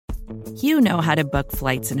You know how to book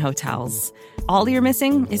flights and hotels. All you're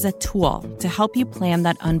missing is a tool to help you plan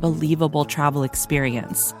that unbelievable travel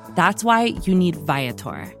experience. That's why you need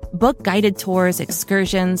Viator. Book guided tours,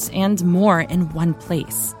 excursions, and more in one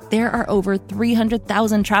place. There are over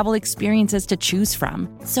 300,000 travel experiences to choose from,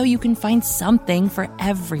 so you can find something for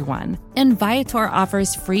everyone. And Viator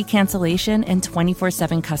offers free cancellation and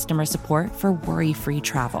 24/7 customer support for worry-free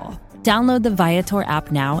travel. Download the Viator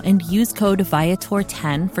app now and use code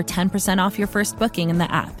Viator10 for 10% off your first booking in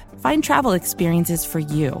the app. Find travel experiences for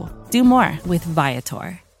you. Do more with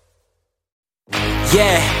Viator.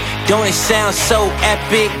 Yeah, don't it sound so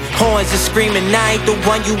epic? Horns are screaming, I ain't the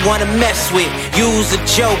one you wanna mess with. Use a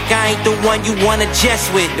joke, I ain't the one you wanna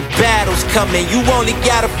jest with. The battle's coming, you only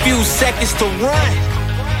got a few seconds to run.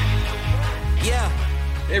 Yeah.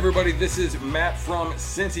 Hey everybody, this is Matt from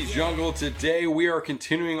Cincy Jungle. Today we are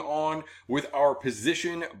continuing on with our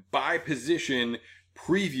position by position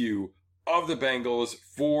preview of the Bengals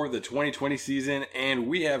for the 2020 season, and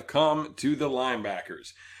we have come to the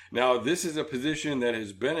linebackers. Now, this is a position that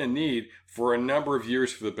has been a need for a number of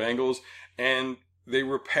years for the Bengals, and they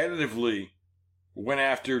repetitively went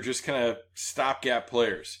after just kind of stopgap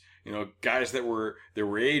players. You know, guys that were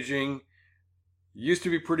aging, used to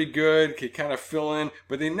be pretty good, could kind of fill in,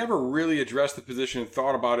 but they never really addressed the position and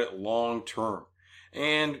thought about it long term.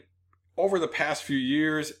 And over the past few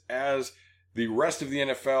years, as the rest of the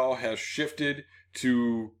NFL has shifted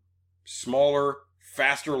to smaller,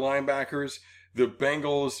 faster linebackers, the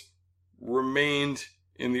Bengals remained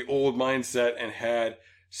in the old mindset and had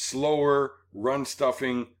slower,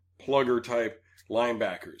 run-stuffing, plugger-type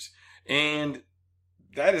linebackers. And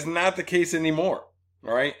that is not the case anymore.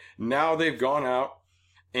 All right? Now they've gone out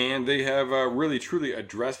and they have really, truly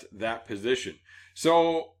addressed that position.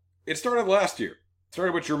 So it started last year. It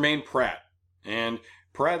started with Jermaine Pratt. And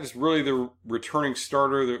Pratt is really the returning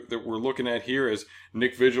starter that we're looking at here, as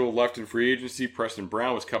Nick Vigil left in free agency. Preston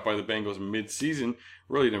Brown was cut by the Bengals mid-season,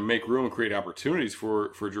 really to make room and create opportunities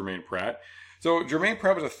for Jermaine Pratt. So Jermaine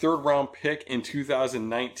Pratt was a third-round pick in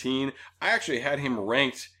 2019. I actually had him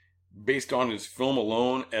ranked based on his film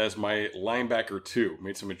alone as my linebacker 2.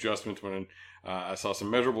 Made some adjustments when I saw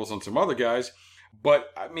some measurables on some other guys. But,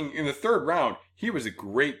 I mean, in the third round, he was a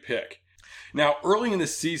great pick. Now, early in the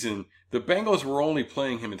season, the Bengals were only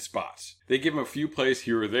playing him in spots. They give him a few plays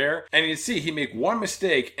here or there, and you see he'd make one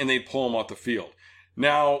mistake and they'd pull him off the field.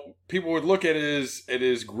 Now, people would look at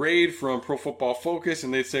his grade from Pro Football Focus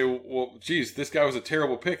and they'd say, well, geez, this guy was a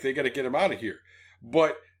terrible pick. They got to get him out of here.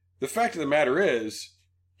 But the fact of the matter is,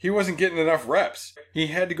 he wasn't getting enough reps. He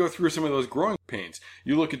had to go through some of those growing pains.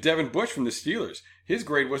 You look at Devin Bush from the Steelers. His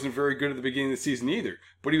grade wasn't very good at the beginning of the season either,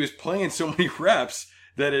 but he was playing so many reps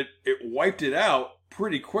that it wiped it out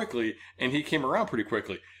pretty quickly, and he came around pretty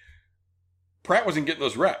quickly. Pratt wasn't getting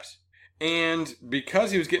those reps. And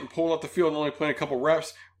because he was getting pulled off the field and only playing a couple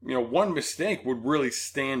reps, you know, one mistake would really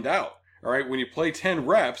stand out. All right, when you play 10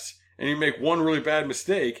 reps and you make one really bad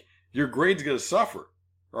mistake, your grade's going to suffer.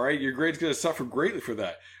 All right, your grade's going to suffer greatly for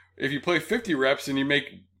that. If you play 50 reps and you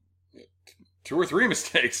make 2 or 3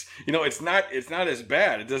 mistakes, you know, it's not as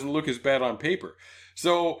bad. It doesn't look as bad on paper.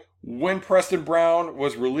 So when Preston Brown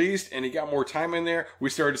was released and he got more time in there,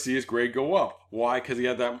 we started to see his grade go up. Why? Because he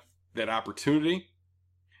had that opportunity,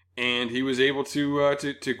 and he was able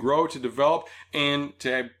to grow, to develop, and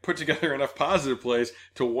to put together enough positive plays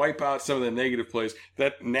to wipe out some of the negative plays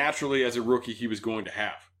that naturally, as a rookie, he was going to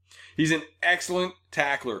have. He's an excellent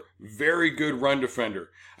tackler, very good run defender.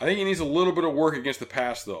 I think he needs a little bit of work against the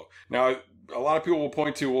pass, though. Now, a lot of people will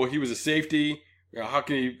point to, well, he was a safety. How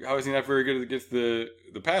is he not very good against the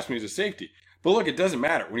pass when he's a safety? But look, it doesn't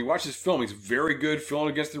matter. When you watch his film, he's very good filling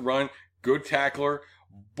against the run, good tackler.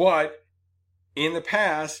 But in the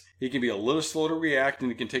pass, he can be a little slow to react, and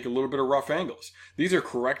he can take a little bit of rough angles. These are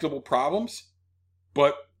correctable problems,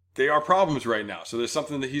 but they are problems right now. So there's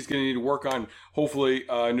something that he's going to need to work on. Hopefully,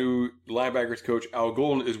 new linebackers coach Al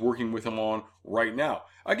Golden is working with him on right now.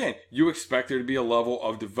 Again, you expect there to be a level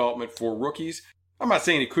of development for rookies. I'm not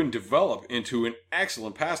saying he couldn't develop into an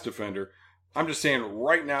excellent pass defender. I'm just saying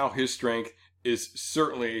right now his strength is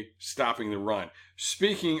certainly stopping the run.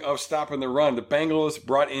 Speaking of stopping the run, the Bengals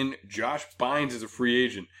brought in Josh Bynes as a free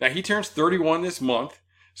agent. Now, he turns 31 this month,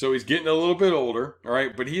 so he's getting a little bit older, all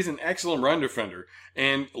right? But he's an excellent run defender.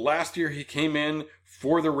 And last year he came in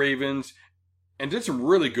for the Ravens and did some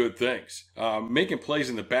really good things, making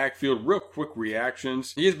plays in the backfield, real quick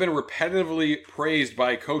reactions. He has been repetitively praised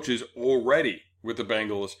by coaches already with the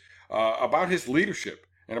Bengals about his leadership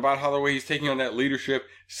and about how the way he's taking on that leadership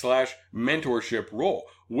 / mentorship role,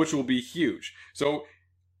 which will be huge. So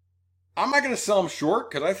I'm not going to sell him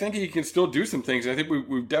short because I think he can still do some things. I think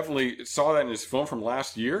we definitely saw that in his film from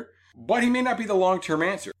last year. But he may not be the long-term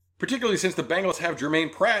answer, particularly since the Bengals have Jermaine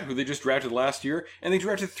Pratt, who they just drafted last year, and they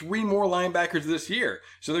drafted 3 more linebackers this year.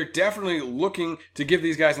 So they're definitely looking to give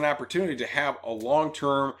these guys an opportunity to have a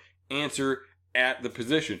long-term answer at the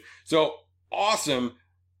position. So awesome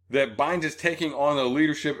that Bynes is taking on the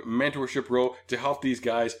leadership, mentorship role to help these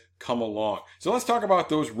guys come along. So let's talk about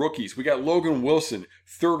those rookies. We got Logan Wilson,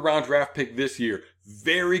 3rd round draft pick this year.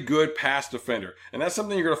 Very good pass defender. And that's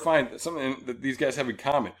something you're going to find, something that these guys have in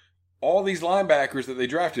common. All these linebackers that they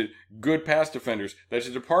drafted, good pass defenders. That's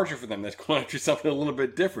a departure for them. That's going after something a little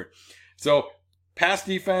bit different. So, pass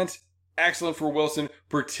defense, excellent for Wilson,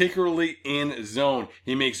 particularly in zone.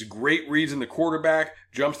 He makes great reads in the quarterback,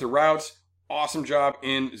 jumps the routes, awesome job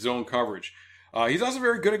in zone coverage. He's also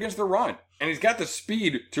very good against the run. And he's got the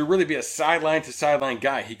speed to really be a sideline-to-sideline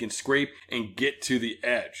guy. He can scrape and get to the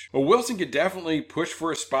edge. But Wilson could definitely push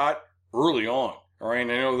for a spot early on. All right,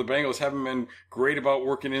 and I know the Bengals haven't been great about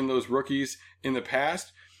working in those rookies in the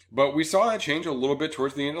past, but we saw that change a little bit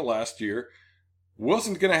towards the end of last year.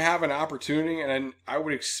 Wilson's going to have an opportunity, and I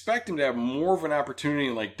would expect him to have more of an opportunity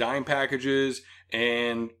in like dime packages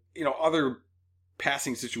and, other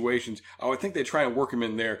passing situations. I would think they try and work him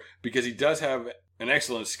in there because he does have an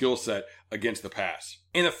excellent skill set against the pass.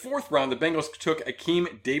 In the 4th round, the Bengals took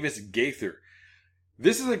Akeem Davis-Gaither.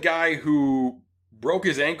 This is a guy who broke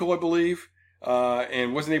his ankle, I believe,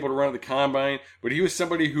 and wasn't able to run at the combine, but he was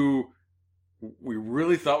somebody who we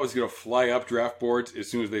really thought was going to fly up draft boards as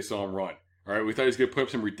soon as they saw him run. All right, we thought he was going to put up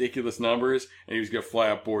some ridiculous numbers, and he was going to fly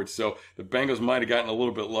up boards, so the Bengals might have gotten a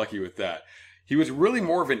little bit lucky with that. He was really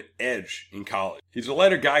more of an edge in college. He's a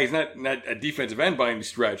lighter guy. He's not a defensive end by any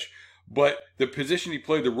stretch, but the position he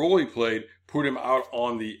played, the role he played, put him out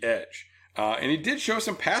on the edge. And he did show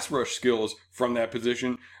some pass rush skills from that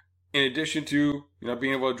position, in addition to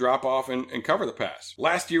being able to drop off and cover the pass.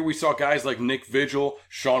 Last year, we saw guys like Nick Vigil,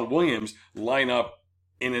 Sean Williams line up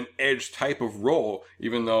in an edge type of role,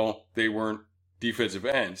 even though they weren't defensive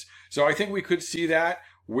ends. So I think we could see that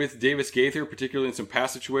with Davis-Gaither, particularly in some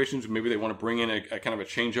pass situations. Maybe they want to bring in a kind of a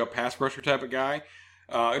change-up pass rusher type of guy.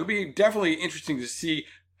 It'll be definitely interesting to see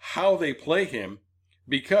how they play him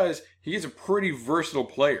because he is a pretty versatile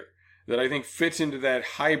player that I think fits into that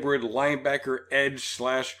hybrid linebacker edge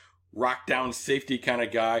 / rock down safety kind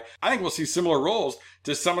of guy. I think we'll see similar roles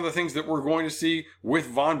to some of the things that we're going to see with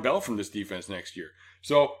Von Bell from this defense next year.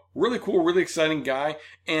 So really cool, really exciting guy.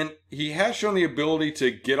 And he has shown the ability to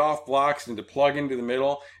get off blocks and to plug into the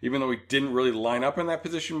middle, even though he didn't really line up in that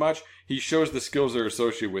position much. He shows the skills that are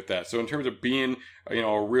associated with that. So in terms of being,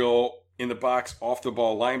 a real in the box, off the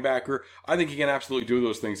ball linebacker, I think he can absolutely do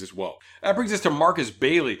those things as well. That brings us to Marcus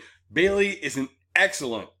Bailey. Bailey is an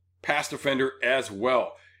excellent pass defender as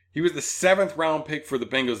well. He was the 7th round pick for the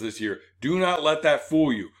Bengals this year. Do not let that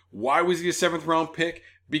fool you. Why was he a 7th round pick?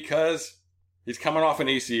 Because he's coming off an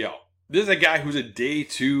ACL. This is a guy who's a day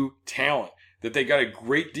 2 talent that they got a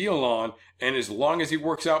great deal on, and as long as he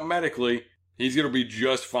works out medically, he's going to be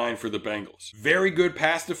just fine for the Bengals. Very good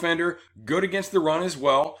pass defender, good against the run as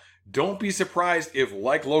well. Don't be surprised if,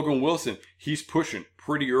 like Logan Wilson, he's pushing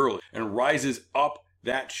pretty early and rises up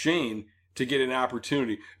that chain to get an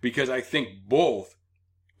opportunity, because I think both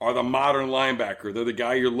are the modern linebacker. They're the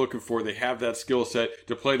guy you're looking for. They have that skill set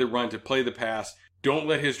to play the run, to play the pass. Don't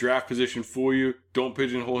let his draft position fool you. Don't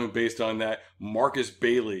pigeonhole him based on that. Marcus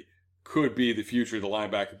Bailey could be the future of the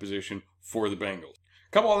linebacker position for the Bengals.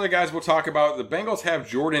 A couple other guys we'll talk about. The Bengals have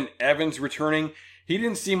Jordan Evans returning. He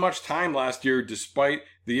didn't see much time last year despite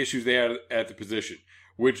the issues they had at the position,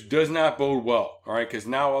 which does not bode well, all right? Because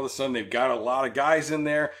now all of a sudden they've got a lot of guys in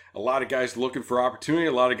there, a lot of guys looking for opportunity,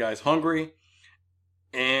 a lot of guys hungry.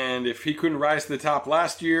 And if he couldn't rise to the top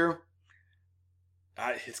last year,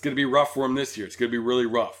 it's going to be rough for him this year. It's going to be really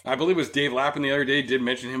rough. I believe it was Dave Lappin the other day did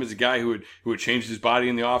mention him as a guy who had changed his body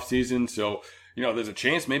in the offseason. So, there's a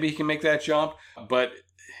chance maybe he can make that jump. But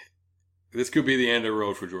this could be the end of the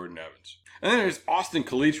road for Jordan Evans. And then there's Austin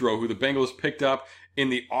Calitro, who the Bengals picked up in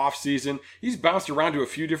the offseason. He's bounced around to a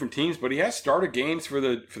few different teams, but he has started games for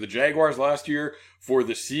the Jaguars last year, for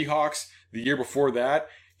the Seahawks the year before that.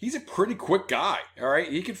 He's a pretty quick guy, all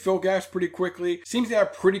right? He can fill gaps pretty quickly. Seems to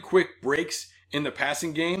have pretty quick breaks in the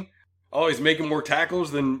passing game. Always making more tackles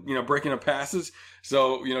than, breaking up passes.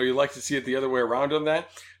 So, you like to see it the other way around on that.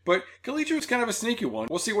 But Calitro is kind of a sneaky one.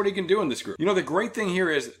 We'll see what he can do in this group. The great thing here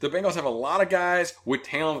is the Bengals have a lot of guys with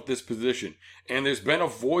talent at this position. And there's been a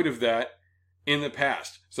void of that in the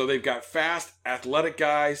past. So they've got fast, athletic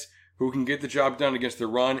guys who can get the job done against the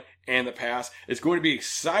run and the pass. It's going to be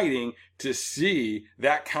exciting to see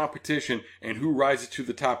that competition and who rises to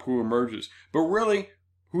the top, who emerges. But really,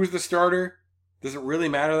 who's the starter? Does it really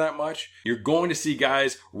matter that much? You're going to see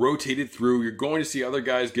guys rotated through. You're going to see other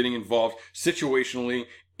guys getting involved situationally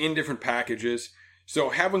in different packages. So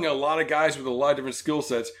having a lot of guys with a lot of different skill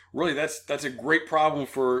sets, really that's a great problem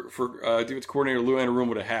for defense coordinator Lou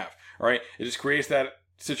Anarumo to have. All right, it just creates that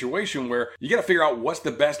situation where you got to figure out what's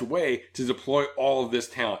the best way to deploy all of this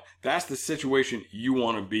talent. That's the situation you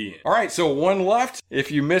want to be in. All right, so one left. If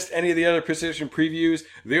you missed any of the other position previews,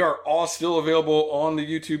 they are all still available on the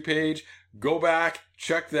YouTube page. Go back,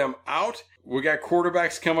 check them out. We got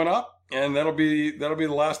quarterbacks coming up, and that'll be the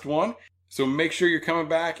last one. So make sure you're coming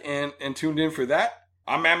back and tuned in for that.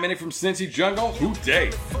 I'm Matt Minich from Cincy Jungle. Who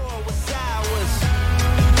day?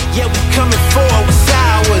 Yeah, we coming forward with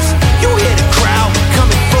sours. You hear the crowd, we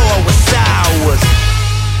coming forward with sours.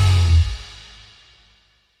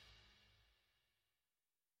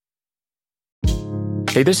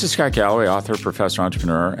 Hey, this is Scott Galloway, author, professor,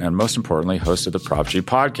 entrepreneur, and most importantly, host of the Prop G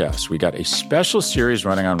podcast. We got a special series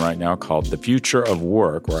running on right now called The Future of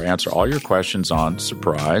Work, where I answer all your questions on,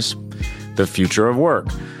 surprise, the future of work.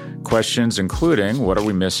 Questions including, what are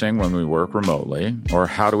we missing when we work remotely? Or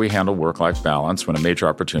how do we handle work-life balance when a major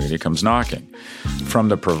opportunity comes knocking? From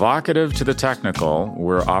the provocative to the technical,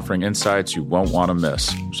 we're offering insights you won't want to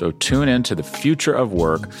miss. So tune in to The Future of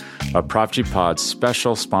Work, a Prop G Pod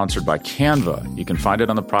special sponsored by Canva. You can find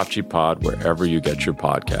it on the Prop G Pod wherever you get your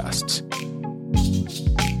podcasts.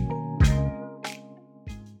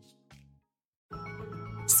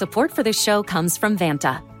 Support for this show comes from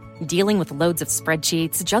Vanta. Dealing with loads of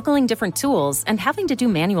spreadsheets, juggling different tools, and having to do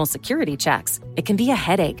manual security checks, it can be a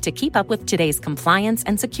headache to keep up with today's compliance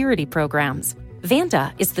and security programs.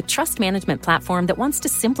 Vanta is the trust management platform that wants to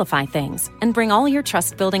simplify things and bring all your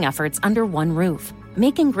trust-building efforts under one roof,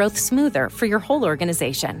 making growth smoother for your whole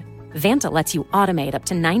organization. Vanta lets you automate up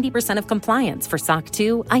to 90% of compliance for SOC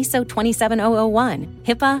 2, ISO 27001,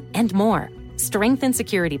 HIPAA, and more. Strengthen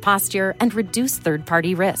security posture and reduce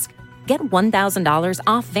third-party risk. Get $1,000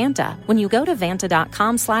 off Vanta when you go to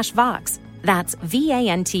vanta.com/Vox. That's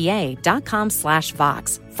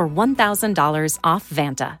VANTA.com/Vox for $1,000 off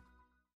Vanta.